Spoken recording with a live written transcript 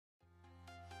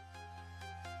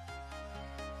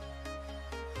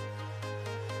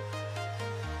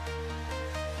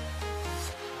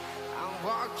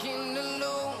Walking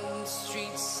alone, the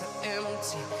streets are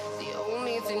empty. The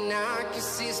only thing I can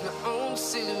see is my own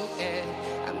silhouette.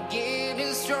 I'm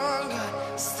getting stronger,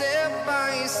 step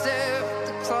by step.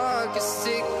 The clock is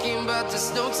ticking, but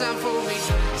there's no time for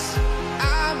regrets.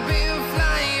 I've been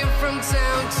flying from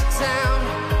town to town,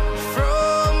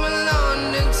 from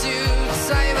London to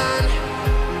Taiwan.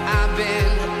 I've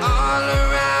been all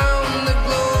around the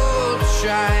globe,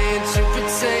 trying to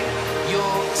protect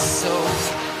your soul.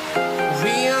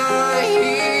 We are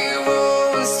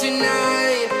heroes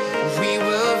tonight. We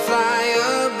will fly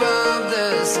above the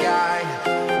sky.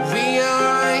 We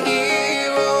are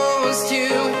heroes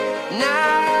tonight.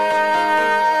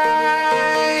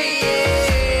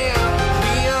 Yeah.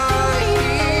 We are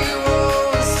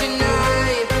heroes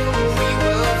tonight. We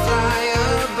will fly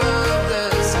above the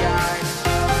sky.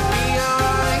 We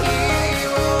are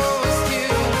heroes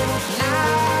tonight.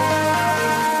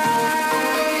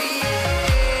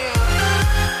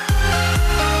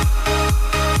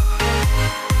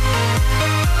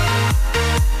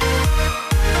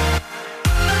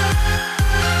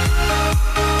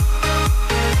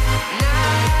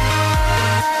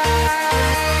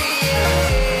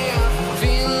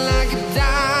 Feeling like a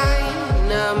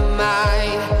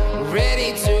dynamite, ready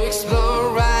to explode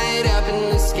right up in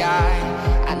the sky.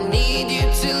 I need you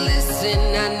to listen,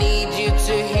 I need you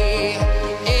to hear,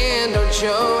 and don't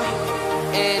show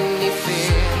any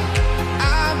fear.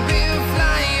 I've been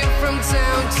flying from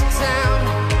town to town,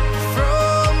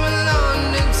 from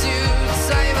London to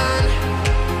Taiwan.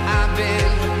 I've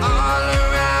been all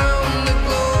around the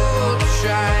globe,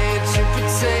 trying to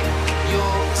protect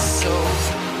your soul.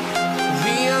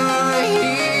 We are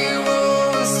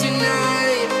heroes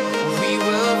tonight. We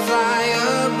will fly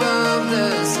above the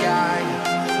sky.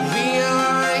 We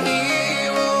are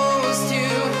heroes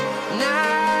tonight.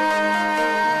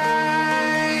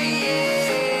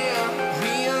 Yeah.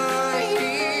 We are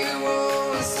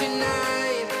heroes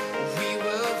tonight. We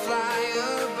will fly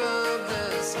above the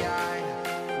sky.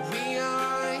 We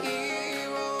are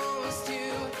heroes tonight.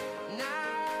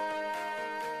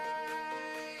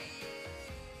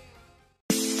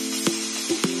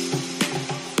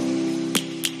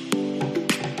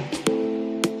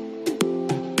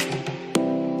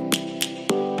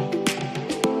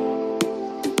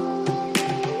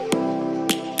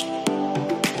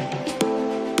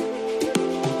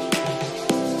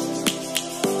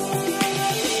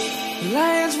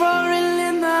 Lions roaring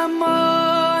in the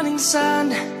morning sun,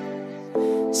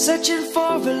 searching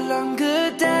for a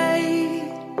longer day.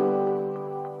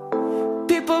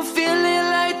 People feeling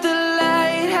like the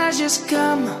light has just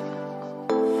come.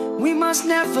 We must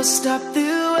never stop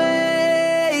the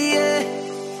way.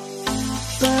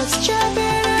 Birds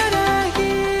chirping and I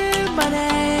hear my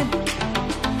name,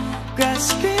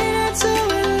 grasping into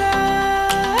a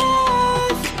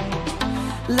life.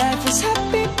 Life is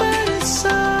happy but it's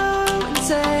so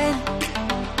insane.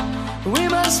 We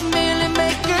must merely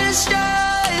make a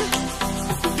start.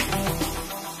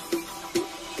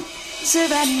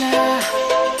 Savannah,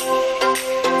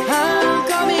 I'm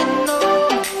coming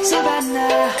home.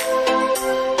 Savannah,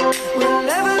 we'll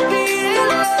never be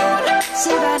alone.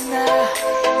 Savannah,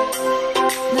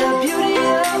 the beauty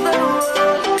of the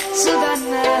world.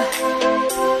 Savannah,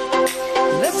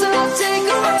 let's all take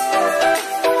a walk.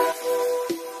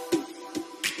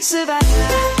 Savannah.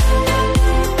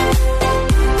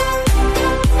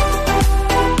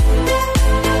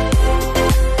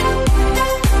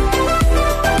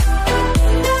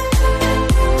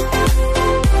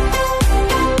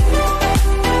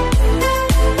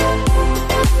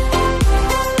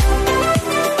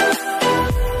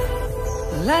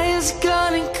 Lion's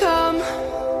gonna come.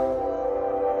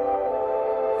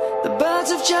 The birds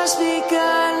have just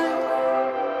begun.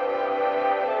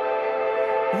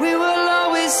 We will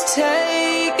always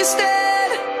take a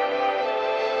stand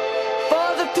for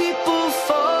the people,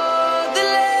 for the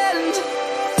land.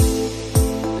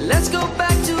 Let's go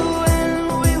back to when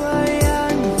we were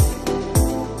young.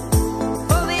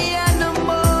 For the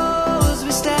animals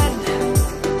we stand.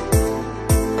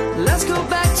 Let's go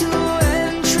back to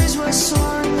when trees were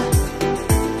swung.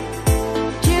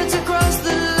 Kids across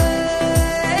the land.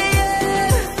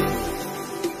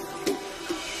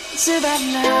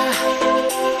 Savannah,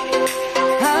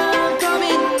 I'm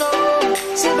coming home.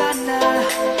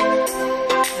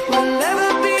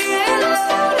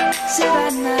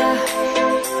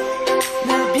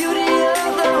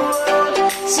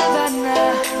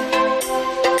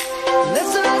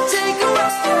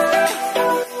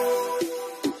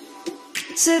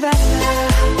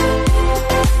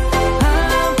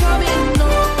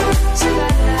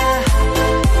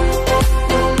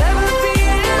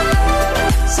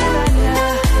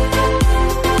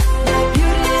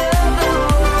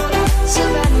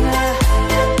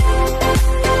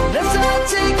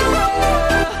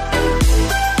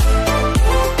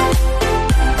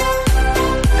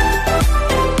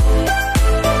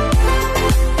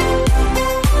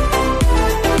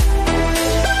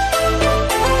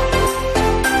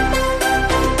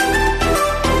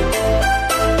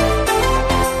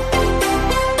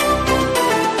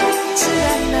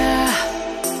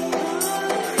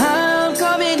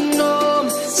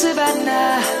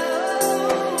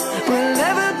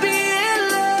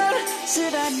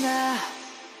 na na.